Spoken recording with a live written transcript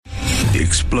The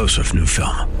explosive new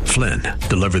film, Flynn,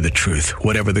 deliver the truth,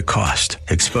 whatever the cost,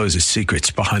 exposes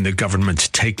secrets behind the government's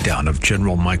takedown of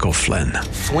General Michael Flynn.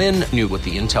 Flynn knew what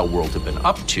the intel world had been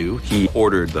up to. He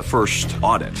ordered the first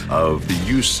audit of the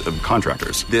use of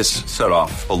contractors. This set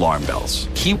off alarm bells.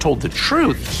 He told the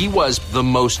truth. He was the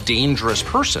most dangerous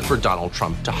person for Donald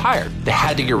Trump to hire. They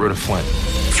had to get rid of Flynn.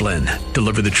 Flynn,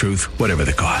 deliver the truth, whatever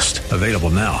the cost. Available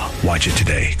now. Watch it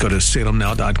today. Go to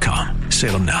salemnow.com.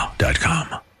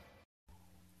 salemnow.com.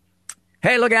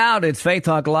 Hey, look out. It's Faith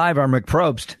Talk Live. I'm Rick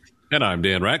Probst. And I'm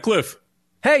Dan Ratcliffe.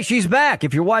 Hey, she's back.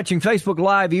 If you're watching Facebook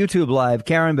Live, YouTube Live,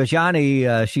 Karen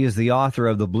Bajani, she is the author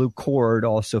of The Blue Cord,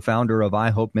 also founder of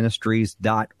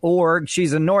iHopeMinistries.org.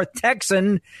 She's a North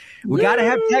Texan. We got to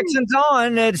have Texans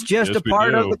on. It's just a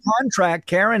part of the contract.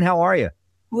 Karen, how are you?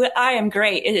 Well, I am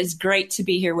great. It is great to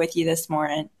be here with you this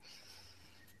morning.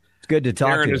 It's good to talk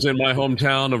to you. Karen is in my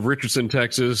hometown of Richardson,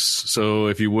 Texas. So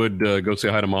if you would go say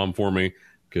hi to Mom for me,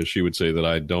 because she would say that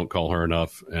I don't call her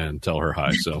enough and tell her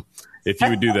hi. So if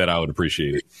you would do that, I would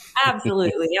appreciate it.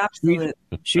 Absolutely. Absolutely.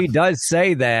 She does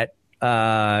say that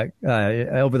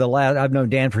over the last, I've known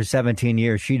Dan for 17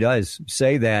 years. She does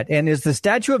say that. And is the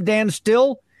statue of Dan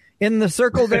still in the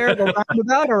circle there, the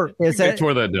roundabout, or is they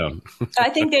tore that down? I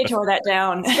think they tore that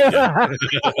down.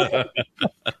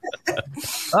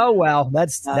 Oh, well,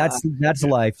 that's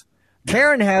life.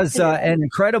 Karen has an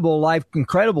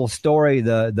incredible story.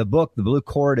 The book, The Blue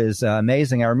Cord, is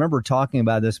amazing. I remember talking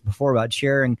about this before, about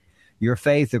sharing your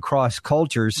faith across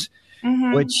cultures,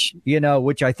 which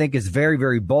I think is very,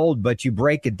 very bold, but you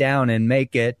break it down and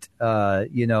make it,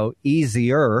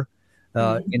 easier.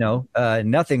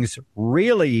 Nothing's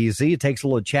really easy. It takes a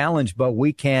little challenge, but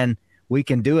we can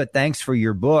do it. Thanks for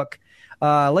your book.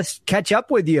 Let's catch up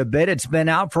with you a bit. It's been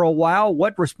out for a while.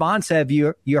 What response have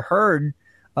you heard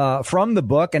from the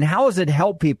book, and how has it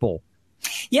helped people?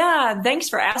 Yeah, thanks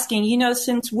for asking.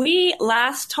 Since we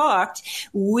last talked,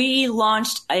 we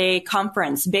launched a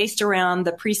conference based around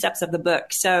the precepts of the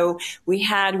book. So we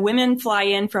had women fly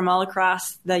in from all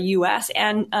across the U.S.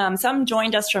 and some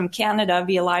joined us from Canada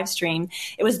via live stream.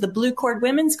 It was the Blue Cord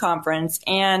Women's Conference.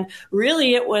 And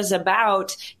really it was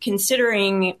about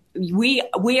considering we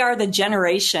are the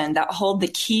generation that hold the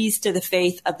keys to the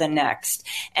faith of the next.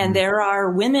 And there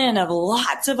are women of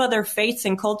lots of other faiths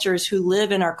and cultures who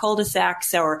live in our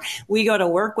cul-de-sacs, or we go to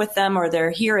work with them, or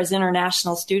they're here as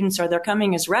international students, or they're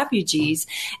coming as refugees.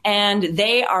 And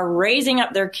they are raising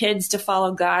up their kids to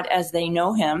follow God as they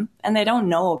know him, and they don't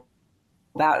know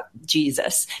about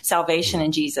Jesus, salvation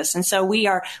in Jesus. And so we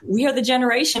are the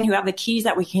generation who have the keys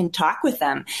that we can talk with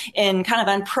them in kind of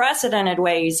unprecedented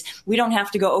ways. We don't have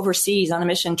to go overseas on a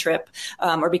mission trip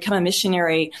or become a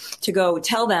missionary to go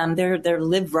tell them. They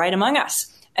live right among us.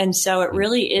 And so it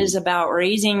really is about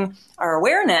raising our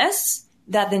awareness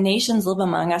that the nations live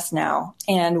among us now.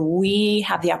 And we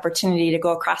have the opportunity to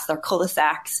go across their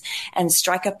cul-de-sacs and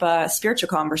strike up a spiritual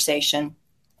conversation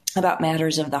about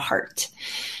matters of the heart.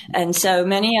 And so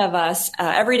many of us,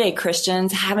 everyday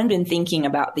Christians, haven't been thinking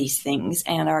about these things,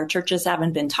 and our churches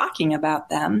haven't been talking about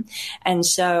them. And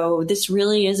so this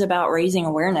really is about raising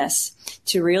awareness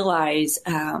to realize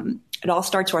it all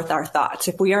starts with our thoughts.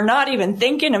 If we are not even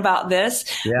thinking about this,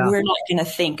 we're not going to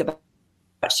think about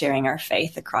sharing our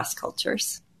faith across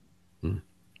cultures.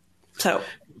 So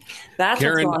that's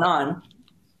Karen, what's going on.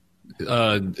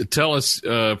 Tell us,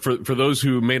 for those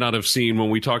who may not have seen when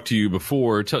we talked to you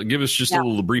before, give us just a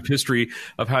little brief history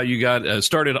of how you got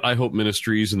started I Hope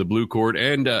Ministries and the Blue Cord,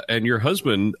 and your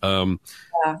husband,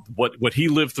 what he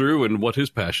lived through and what his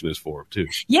passion is for too.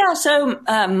 Yeah. So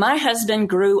my husband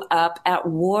grew up at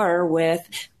war with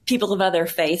people of other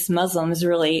faiths, Muslims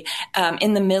really,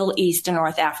 in the Middle East and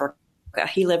North Africa.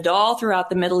 He lived all throughout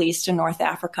the Middle East and North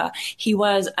Africa. He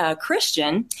was a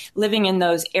Christian living in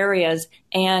those areas,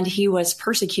 and he was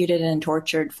persecuted and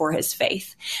tortured for his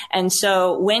faith. And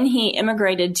so when he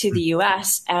immigrated to the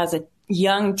U.S. as a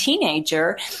young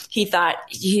teenager, he thought,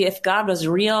 if God was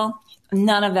real,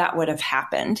 none of that would have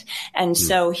happened. And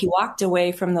so he walked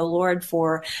away from the Lord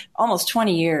for almost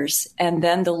 20 years. And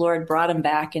then the Lord brought him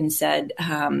back and said,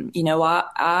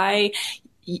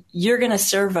 you're going to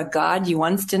serve a God you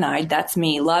once denied. That's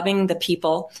me, loving the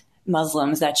people,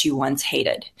 Muslims, that you once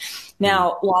hated.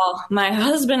 Now, while my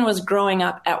husband was growing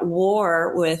up at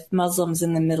war with Muslims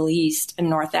in the Middle East and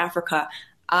North Africa,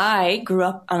 I grew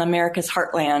up on America's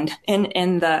heartland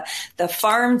in the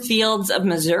farm fields of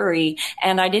Missouri,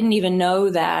 and I didn't even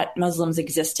know that Muslims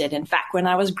existed. In fact, when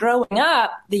I was growing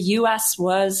up, the U.S.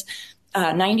 was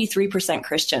 93%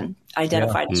 Christian,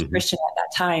 identified as Christian at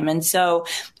that time. And so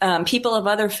people of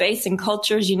other faiths and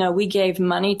cultures, we gave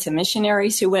money to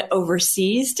missionaries who went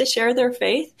overseas to share their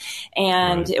faith.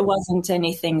 And it wasn't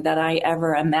anything that I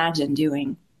ever imagined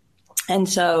doing. And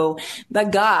so,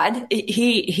 but God,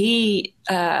 he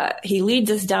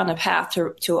leads us down a path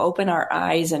to open our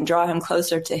eyes and draw him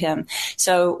closer to him.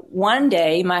 So one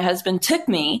day my husband took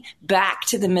me back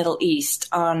to the Middle East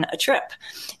on a trip,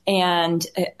 and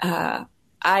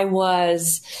I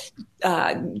was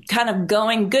kind of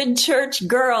going good church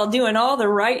girl, doing all the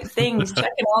right things,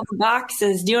 checking all the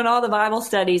boxes, doing all the Bible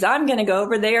studies. I'm going to go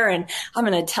over there and I'm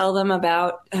going to tell them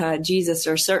about Jesus,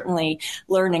 or certainly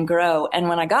learn and grow. And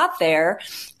when I got there,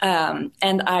 and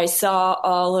I saw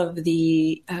all of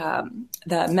the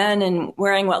men in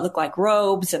wearing what looked like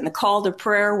robes, and the call to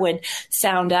prayer would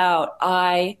sound out,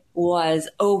 I was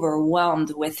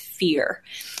overwhelmed with fear.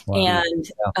 Wow.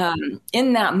 And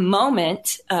in that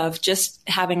moment of just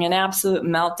having an absolute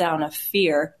meltdown of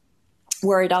fear,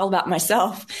 worried all about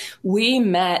myself, we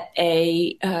met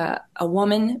a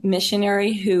woman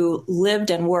missionary who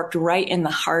lived and worked right in the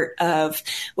heart of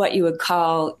what you would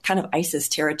call kind of ISIS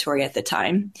territory at the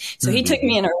time. So he took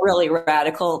me in a really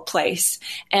radical place.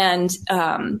 And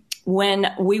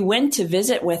when we went to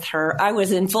visit with her, I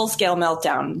was in full scale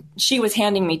meltdown. She was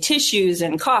handing me tissues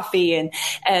and coffee,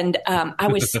 and I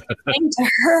was saying to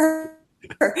her,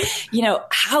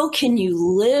 how can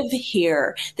you live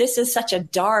here? This is such a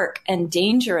dark and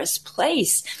dangerous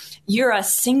place. You're a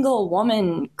single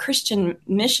woman Christian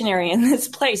missionary in this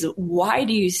place. Why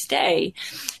do you stay?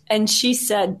 And she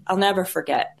said, I'll never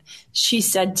forget. She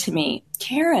said to me,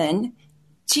 Karen,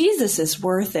 Jesus is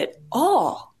worth it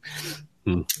all.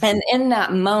 And in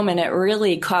that moment, it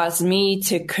really caused me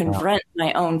to confront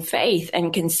my own faith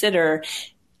and consider,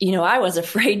 I was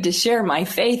afraid to share my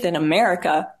faith in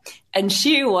America, and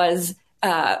she was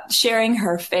sharing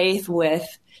her faith with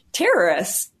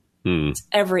terrorists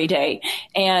every day.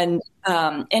 And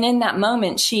in that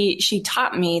moment, she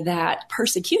taught me that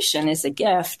persecution is a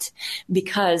gift,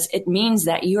 because it means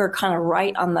that you are kind of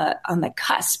right on the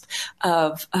cusp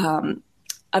of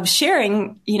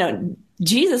sharing,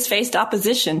 Jesus faced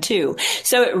opposition too.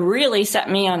 So it really set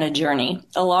me on a journey,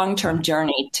 a long-term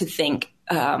journey, to think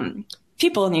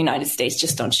people in the United States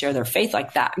just don't share their faith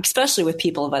like that, especially with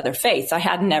people of other faiths. I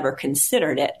had never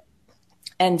considered it.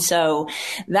 And so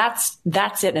that's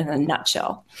it in a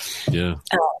nutshell. Yeah.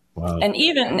 Wow. And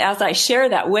even as I share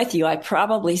that with you, I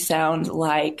probably sound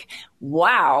like,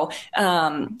 wow,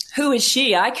 who is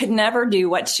she? I could never do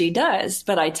what she does.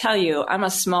 But I tell you, I'm a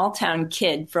small town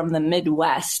kid from the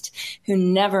Midwest who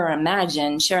never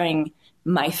imagined sharing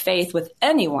my faith with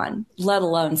anyone, let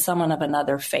alone someone of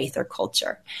another faith or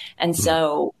culture. And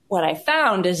so what I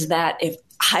found is that if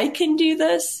I can do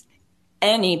this,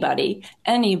 anybody,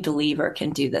 any believer can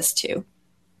do this too.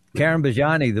 Karen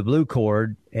Bajani, the Blue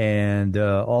Cord, and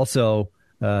also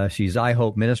she's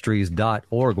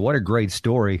iHopeMinistries.org. What a great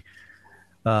story.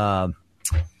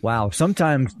 Wow.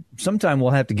 Sometime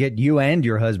we'll have to get you and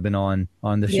your husband on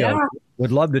the show. Yeah.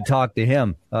 Would love to talk to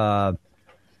him.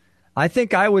 I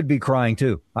think I would be crying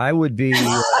too. I would be,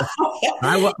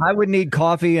 I would need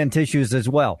coffee and tissues as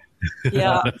well.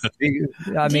 Yeah.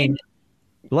 I mean,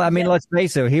 let's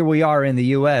face it. Here we are in the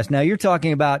U.S. Now you're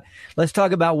talking about. Let's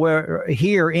talk about where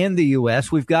here in the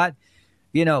U.S. we've got,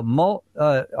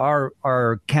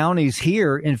 our counties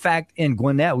here. In fact, in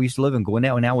Gwinnett, we used to live in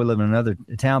Gwinnett. Now we live in another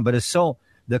town, but it's so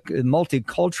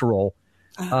multicultural,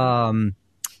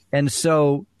 and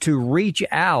so to reach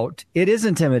out, it is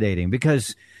intimidating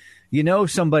because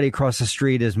somebody across the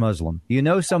street is Muslim.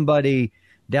 Somebody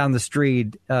down the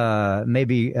street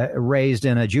maybe raised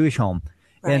in a Jewish home.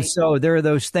 Right. And so there are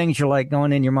those things you're like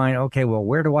going in your mind, okay, well,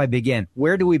 where do I begin?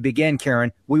 Where do we begin,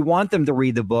 Karen? We want them to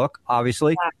read the book,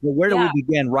 obviously, but where do we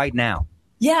begin right now?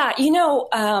 Yeah,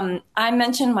 I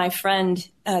mentioned my friend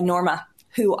Norma,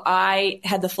 who I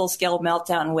had the full-scale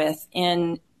meltdown with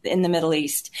in the Middle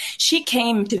East. She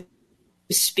came to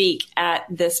speak at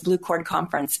this Blue Cord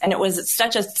conference, and it was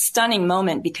such a stunning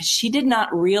moment because she did not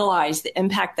realize the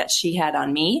impact that she had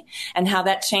on me and how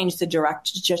that changed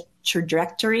the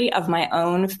trajectory of my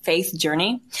own faith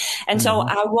journey. And so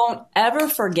I won't ever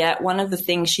forget one of the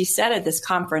things she said at this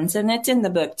conference, and it's in the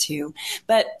book too,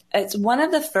 but it's one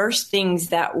of the first things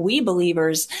that we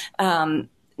believers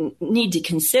need to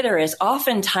consider is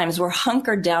oftentimes we're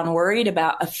hunkered down, worried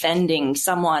about offending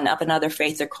someone of another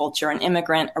faith or culture, an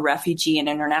immigrant, a refugee, an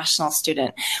international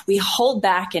student. We hold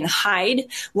back and hide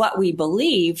what we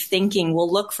believe, thinking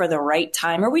we'll look for the right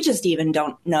time, or we just even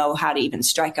don't know how to even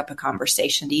strike up a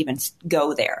conversation to even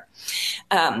go there.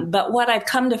 But what I've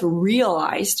come to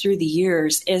realize through the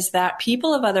years is that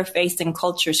people of other faiths and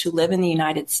cultures who live in the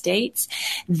United States,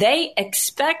 they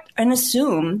expect and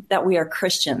assume that we are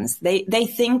Christians. They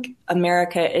think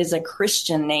America is a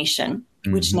Christian nation,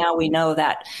 which now we know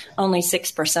that only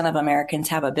 6% of Americans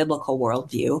have a biblical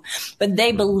worldview. But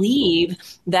they believe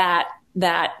that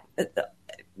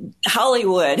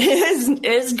Hollywood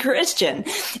is Christian.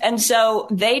 And so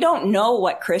they don't know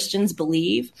what Christians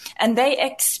believe. And they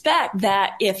expect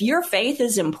that if your faith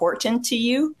is important to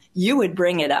you, you would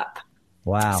bring it up.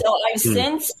 Wow. So I've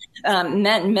since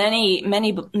met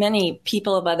many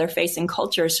people of other faiths and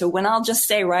cultures who, when I'll just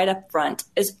say right up front,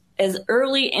 is as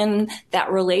early in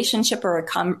that relationship or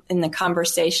in the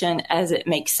conversation as it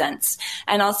makes sense.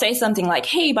 And I'll say something like,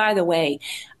 hey, by the way,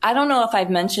 I don't know if I've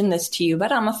mentioned this to you,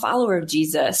 but I'm a follower of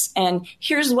Jesus. And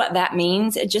here's what that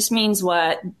means. It just means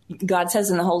what God says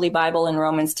in the Holy Bible in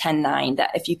Romans 10:9,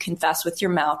 that if you confess with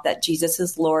your mouth that Jesus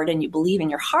is Lord and you believe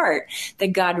in your heart that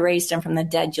God raised him from the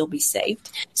dead, you'll be saved.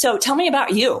 So tell me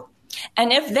about you.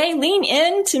 And if they lean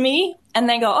into me and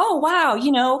they go, oh, wow,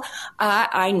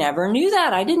 I never knew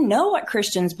that. I didn't know what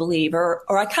Christians believe, or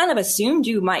I kind of assumed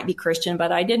you might be Christian,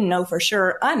 but I didn't know for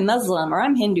sure. I'm Muslim or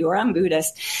I'm Hindu or I'm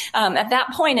Buddhist. At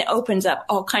that point, it opens up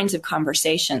all kinds of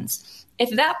conversations.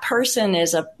 If that person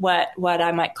is what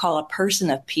I might call a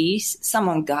person of peace,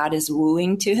 someone God is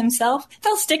wooing to himself,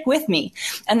 they'll stick with me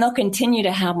and they'll continue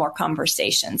to have more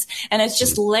conversations. And it's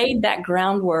just laid that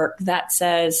groundwork that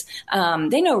says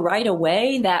they know right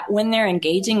away that when they're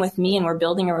engaging with me and we're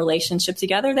building a relationship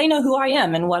together, they know who I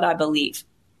am and what I believe.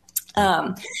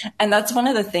 And that's one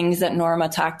of the things that Norma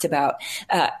talked about.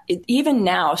 Even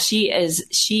now, she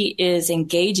is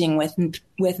engaging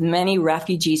with many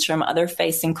refugees from other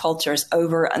faiths and cultures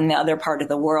over in the other part of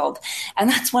the world. And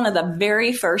that's one of the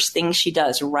very first things she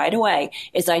does right away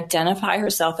is identify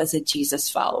herself as a Jesus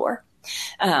follower.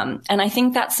 And I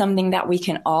think that's something that we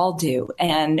can all do.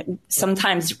 And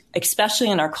sometimes, especially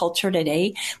in our culture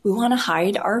today, we want to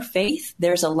hide our faith.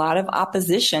 There's a lot of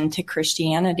opposition to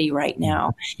Christianity right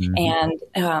now. And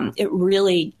it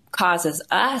really causes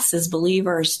us as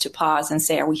believers to pause and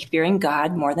say, are we fearing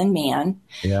God more than man?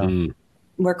 Yeah.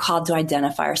 We're called to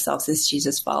identify ourselves as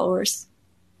Jesus followers.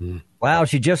 Wow,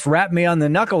 she just rapped me on the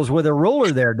knuckles with a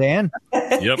ruler there, Dan.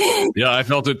 Yep. Yeah, I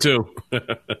felt it too.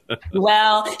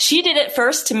 Well, she did it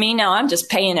first to me. Now I'm just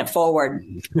paying it forward.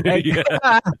 Hey,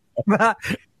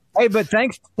 but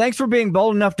thanks for being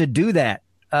bold enough to do that,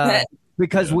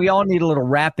 because we all need a little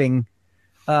rapping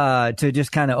to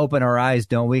just kind of open our eyes,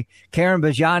 don't we? Karen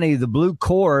Bajani, the Blue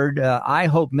Cord,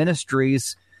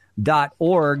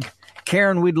 iHopeMinistries.org.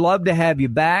 Karen, we'd love to have you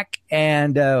back,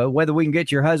 and whether we can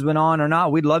get your husband on or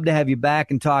not, we'd love to have you back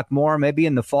and talk more, maybe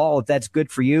in the fall, if that's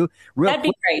good for you. That'd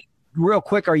be great. Real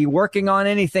quick, are you working on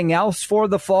anything else for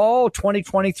the fall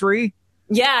 2023?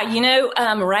 Yeah,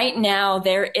 right now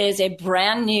there is a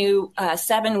brand new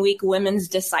 7-week women's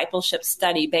discipleship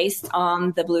study based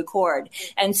on the Blue Cord.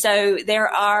 And so there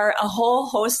are a whole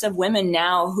host of women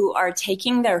now who are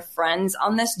taking their friends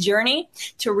on this journey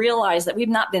to realize that we've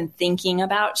not been thinking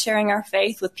about sharing our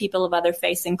faith with people of other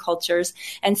faiths and cultures.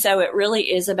 And so it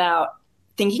really is about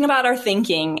thinking about our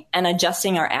thinking and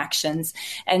adjusting our actions.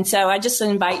 And so I just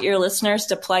invite your listeners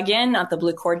to plug in at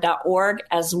thebluecord.org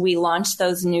as we launch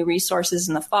those new resources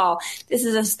in the fall. This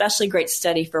is an especially great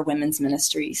study for women's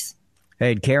ministries.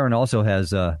 Hey, Karen also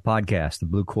has a podcast, the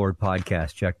Blue Cord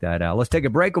Podcast. Check that out. Let's take a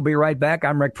break. We'll be right back.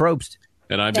 I'm Rick Probst.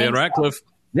 And I'm Dan Ratcliffe.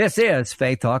 This is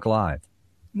Faith Talk Live.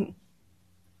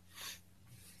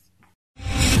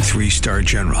 3-star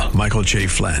General Michael J.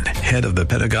 Flynn, head of the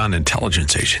Pentagon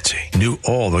Intelligence Agency, knew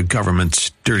all the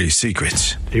government's dirty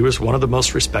secrets. He was one of the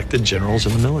most respected generals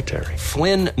in the military.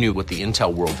 Flynn knew what the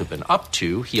intel world had been up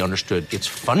to. He understood its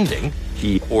funding.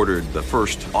 He ordered the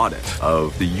first audit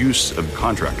of the use of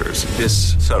contractors.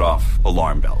 This set off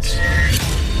alarm bells.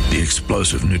 The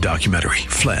explosive new documentary,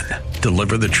 Flynn,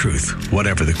 Deliver the Truth,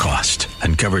 Whatever the Cost,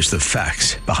 uncovers the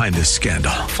facts behind this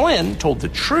scandal. Flynn told the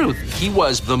truth. He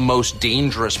was the most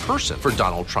dangerous person for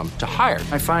Donald Trump to hire.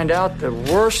 I find out the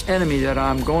worst enemy that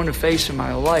I'm going to face in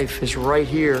my life is right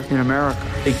here in America.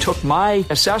 They took my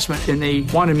assessment and they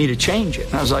wanted me to change it.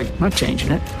 And I was like, I'm not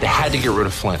changing it. They had to get rid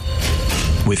of Flynn.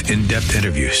 with in-depth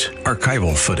interviews,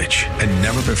 archival footage, and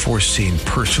never-before-seen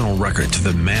personal records of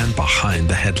the man behind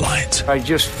the headlines. I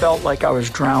just felt like I was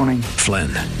drowning.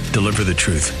 Flynn, deliver the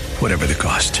truth, whatever the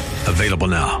cost. Available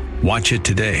now. Watch it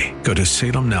today. Go to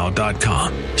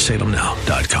salemnow.com.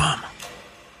 salemnow.com.